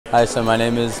Hi, so my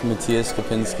name is Matias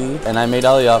Kopinsky, and I made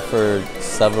Aliyah for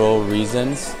several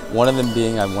reasons. One of them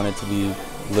being I wanted to be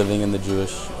living in the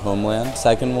Jewish homeland.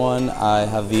 Second one, I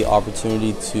have the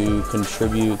opportunity to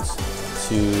contribute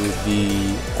to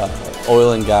the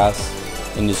oil and gas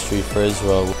industry for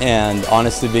Israel. And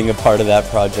honestly, being a part of that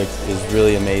project is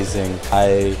really amazing.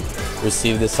 I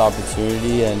received this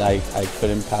opportunity and I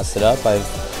couldn't pass it up.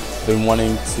 I've been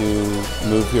wanting to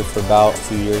move here for about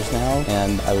 2 years now,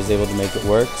 and I was able to make it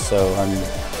work, so I'm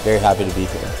very happy to be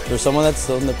here. For someone that's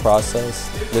still in the process,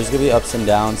 there's going to be ups and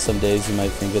downs. Some days you might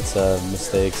think it's a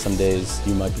mistake, some days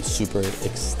you might be super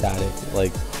ecstatic,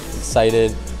 like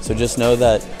excited. So just know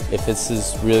that if this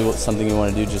is really something you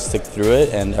want to do, just stick through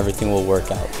it and everything will work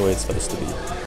out the way it's supposed to be.